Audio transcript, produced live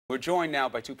We're joined now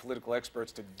by two political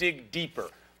experts to dig deeper.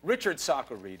 Richard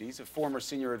Socarides, a former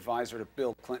senior advisor to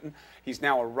Bill Clinton. He's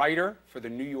now a writer for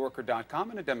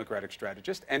TheNewYorker.com and a Democratic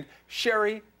strategist. And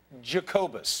Sherry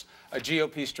Jacobus, a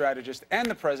GOP strategist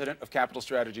and the president of Capital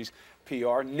Strategies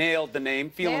PR. Nailed the name,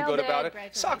 feeling good about it.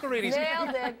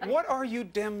 Socarides, what are you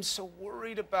Dems so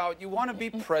worried about? You want to be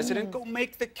president? Go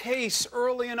make the case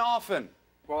early and often.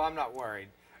 Well, I'm not worried.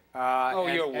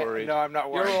 You're worried. No, I'm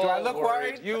not worried. Do I look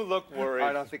worried? You look worried.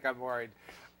 I don't think I'm worried.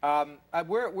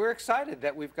 We're excited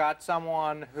that we've got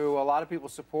someone who a lot of people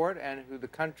support and who the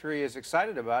country is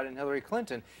excited about in Hillary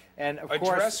Clinton. And of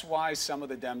course, address why some of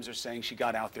the Dems are saying she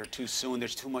got out there too soon.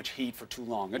 There's too much heat for too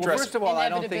long. Well, first of all, I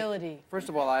don't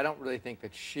really think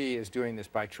that she is doing this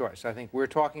by choice. I think we're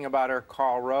talking about her.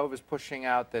 Karl Rove is pushing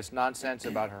out this nonsense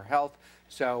about her health,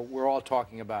 so we're all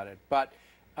talking about it. But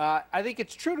I think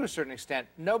it's true to a certain extent.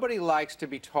 Nobody likes to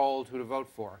be told who to vote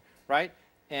for, right?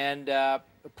 And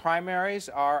primaries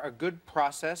are a good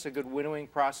process, a good winnowing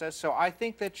process. So I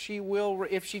think that she will,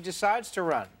 if she decides to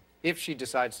run,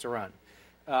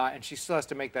 and she still has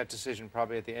to make that decision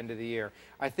probably at the end of the year,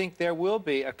 I think there will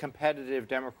be a competitive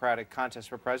Democratic contest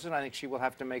for president. I think she will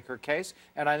have to make her case,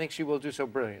 and I think she will do so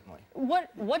brilliantly.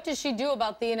 What does she do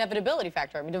about the inevitability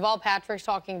factor? I mean, Deval Patrick's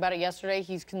talking about it yesterday.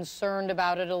 He's concerned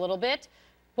about it a little bit.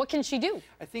 What can she do?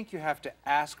 I think you have to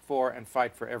ask for and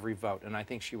fight for every vote, and I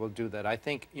think she will do that. I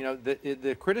think, you know,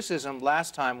 the criticism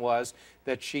last time was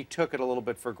that she took it a little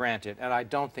bit for granted, and I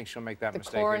don't think she'll make that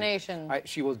mistake. The coronation.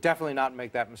 She will definitely not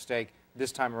make that mistake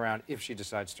this time around if she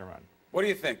decides to run. What do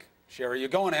you think, Sherry? You're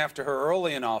going after her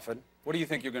early and often. What do you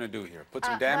think you're going to do here? Put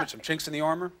some damage, some chinks in the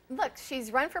armor? Look,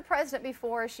 she's run for president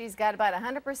before. She's got about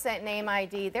 100% name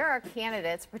ID. There are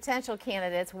candidates, potential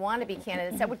candidates, wannabe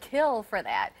candidates that would kill for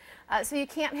that. So you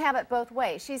can't have it both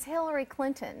ways. She's Hillary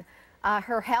Clinton.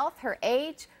 Her health, her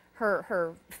age,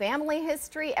 her family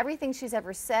history, everything she's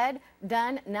ever said,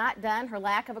 done, not done, her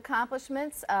lack of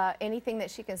accomplishments, anything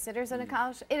that she considers an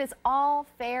accomplishment, it is all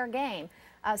fair game.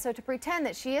 So to pretend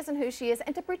that she isn't who she is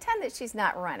and to pretend that she's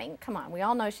not running, come on, we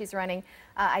all know she's running.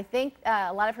 I think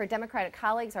a lot of her Democratic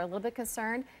colleagues are a little bit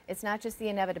concerned. It's not just the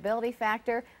inevitability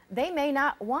factor. They may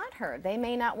not want her. They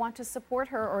may not want to support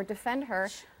her or defend her.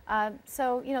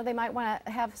 So, you know, they might want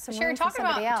to have some room for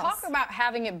somebody else. Talk about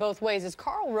having it both ways. Is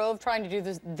Karl Rove trying to do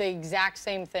the exact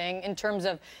same thing in terms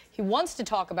of he wants to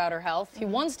talk about her health, he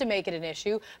wants to make it an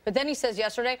issue, but then he says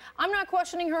yesterday, I'm not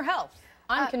questioning her health.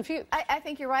 I'm confused. I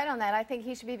think you're right on that. I think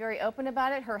he should be very open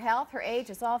about it. Her health, her age,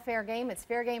 it's all fair game. It's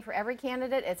fair game for every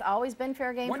candidate. It's always been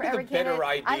fair game for every candidate.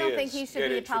 I don't think he should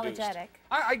be apologetic.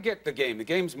 I get the game. The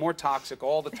game's more toxic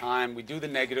all the time. We do the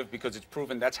negative because it's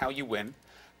proven that's how you win.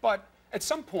 But at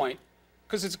some point,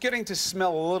 because it's getting to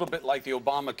smell a little bit like the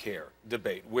Obamacare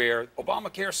debate, where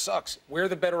Obamacare sucks, where are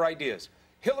the better ideas?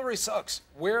 Hillary sucks.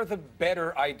 Where are the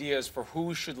better ideas for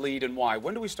who should lead and why?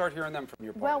 When do we start hearing them from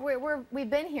your party? Well,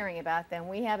 we've been hearing about them.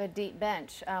 We have a deep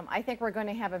bench. I think we're going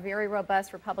to have a very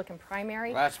robust Republican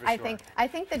primary. That's for sure. I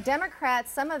think the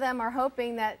Democrats, some of them are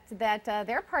hoping that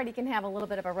their party can have a little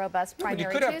bit of a robust primary, you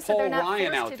could have too, Paul so they're not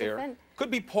Ryan forced out to there. defend. Could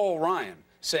be Paul Ryan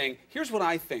saying, here's what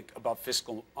I think about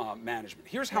fiscal management.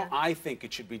 Here's how I think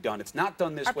it should be done. It's not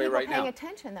done this way right now. Are people paying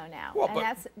attention, though, now? Well,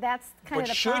 and that's kind of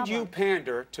the problem. But should you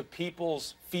pander to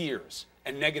people's fears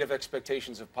and negative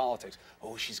expectations of politics?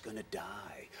 Oh, she's going to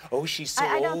die. Oh, she's so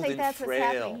old and frail. I don't think that's what's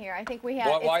happening here. I think we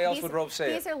have... Why else would Rove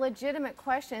say it? These are legitimate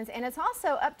questions, and it's also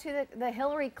up to the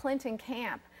Hillary Clinton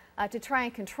camp to try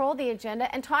and control the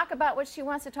agenda and talk about what she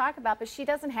wants to talk about, but she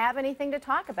doesn't have anything to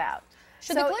talk about.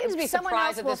 Should the Clintons be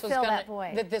surprised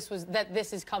that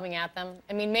this is coming at them?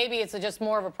 I mean, maybe it's just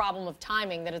more of a problem of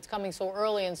timing, that it's coming so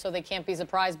early and so they can't be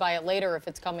surprised by it later if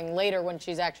it's coming later when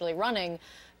she's actually running.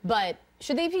 But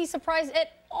should they be surprised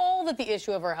at all that the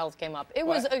issue of her health came up? It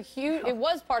was a huge. It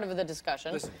was part of the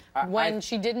discussion. Listen, when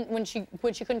she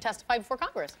couldn't testify before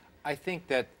Congress. I think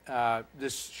that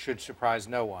this should surprise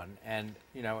no one, and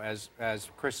you know, as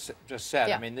Chris just said,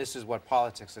 I mean, this is what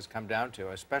politics has come down to,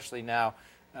 especially now.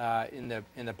 In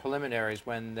the preliminaries,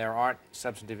 when there aren't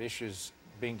substantive issues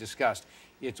being discussed,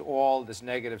 it's all this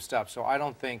negative stuff. So I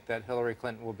don't think that Hillary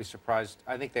Clinton will be surprised.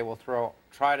 I think they will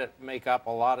try to make up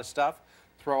a lot of stuff,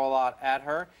 throw a lot at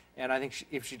her, and I think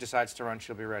if she decides to run,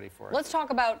 she'll be ready for it. Let's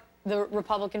talk about the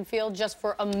Republican field just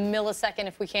for a millisecond,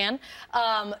 if we can.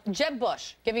 Jeb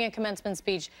Bush giving a commencement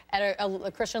speech at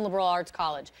a Christian liberal arts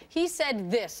college. He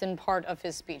said this in part of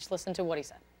his speech. Listen to what he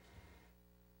said.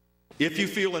 If you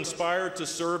feel inspired to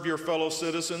serve your fellow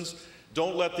citizens,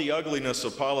 don't let the ugliness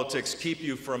of politics keep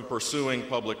you from pursuing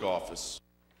public office.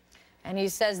 And he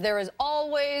says there is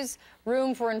always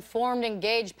room for informed,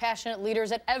 engaged, passionate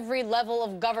leaders at every level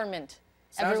of government.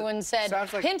 Everyone said,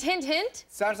 like, hint, hint, hint.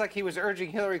 Sounds like he was urging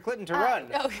Hillary Clinton to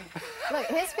run. Okay. Look,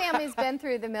 his family's been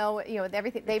through the mill, you know, with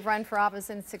everything. They've run for office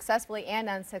and successfully and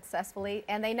unsuccessfully,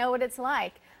 and they know what it's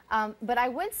like. But I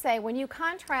would say when you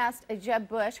contrast a Jeb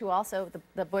Bush, who also,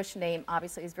 the Bush name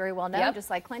obviously is very well known, just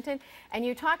like Clinton, and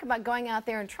you talk about going out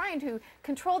there and trying to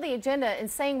control the agenda and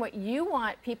saying what you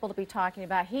want people to be talking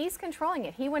about, he's controlling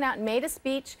it. He went out and made a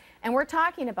speech, and we're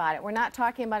talking about it. We're not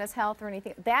talking about his health or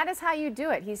anything. That is how you do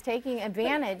it. He's taking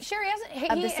advantage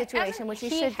of the situation, which he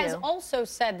should do. He has also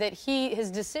said that his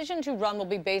decision to run will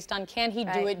be based on can he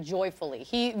do it joyfully.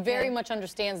 He very much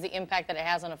understands the impact that it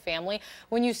has on a family.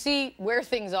 When you see where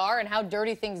things are and how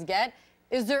dirty things get,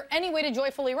 is there any way to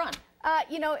joyfully run?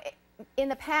 You know, in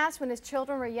the past, when his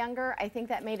children were younger, I think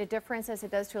that made a difference, as it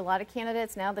does to a lot of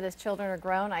candidates. Now that his children are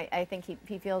grown, I think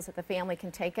he feels that the family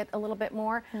can take it a little bit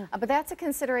more. But that's a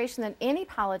consideration that any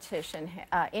politician,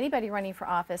 anybody running for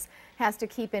office, has to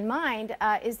keep in mind,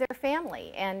 is their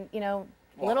family. And, you know,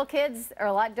 little kids are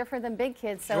a lot different than big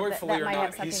kids, so that might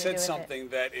have something to do with it. He said something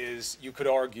that is, you could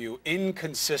argue,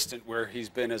 inconsistent where he's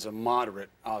been as a moderate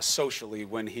socially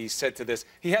when he said to this,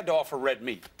 he had to offer red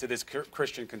meat to this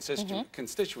Christian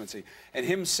constituency. And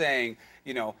him saying,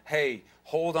 you know, hey,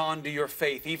 hold on to your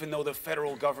faith, even though the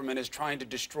federal government is trying to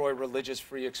destroy religious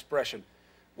free expression.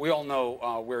 We all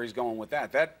know where he's going with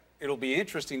that. It'll be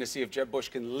interesting to see if Jeb Bush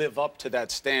can live up to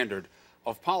that standard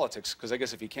of politics, because I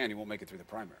guess if he can, he won't make it through the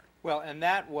primary. Well, and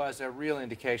that was a real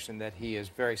indication that he is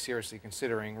very seriously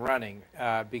considering running,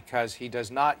 because he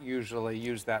does not usually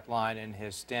use that line in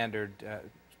his standard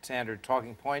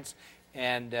talking points,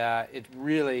 and it's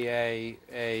really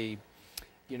a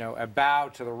bow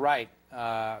to the right.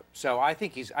 So I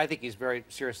think he's very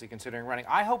seriously considering running.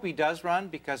 I hope he does run,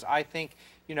 because I think,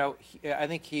 you know, I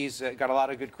think he's got a lot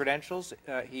of good credentials.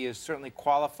 He is certainly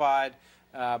qualified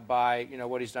by, you know,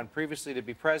 what he's done previously to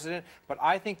be president, but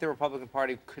I think the Republican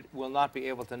Party will not be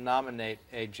able to nominate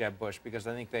a Jeb Bush, because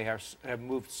I think they have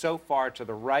moved so far to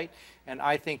the right, and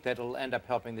I think that it'll end up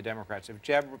helping the Democrats. If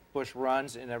Jeb Bush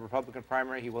runs in a Republican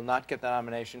primary, he will not get the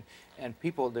nomination, and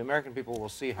the American people will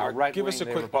see how right-wing the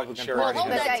Republican Party is. Well,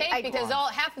 hold that tape, because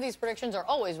half of these predictions are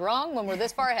always wrong when we're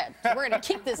this far ahead. So we're going to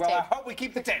keep this tape. Well, I hope we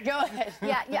keep the tape. Go ahead.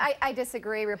 Yeah, I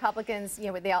disagree. Republicans,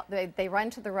 you know, they run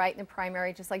to the right in the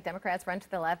primary, just like Democrats run to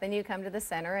the left. Then you come to the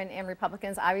center, and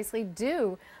Republicans obviously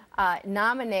do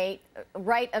nominate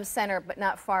right of center, but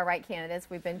not far right candidates.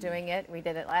 We've been doing it. We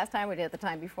did it last time. We did it the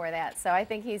time before that. So I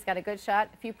think he's got a good shot.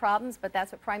 A few problems, but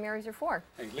that's what primaries are for.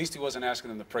 Hey, at least he wasn't asking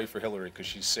them to pray for Hillary because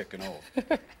she's sick and old.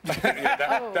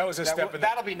 that was a step.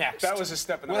 That'll be next. That was a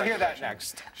step in the right direction. We'll hear that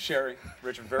next. Sherry,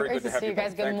 Richard, very good to have you. Great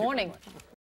to see you guys. Good morning.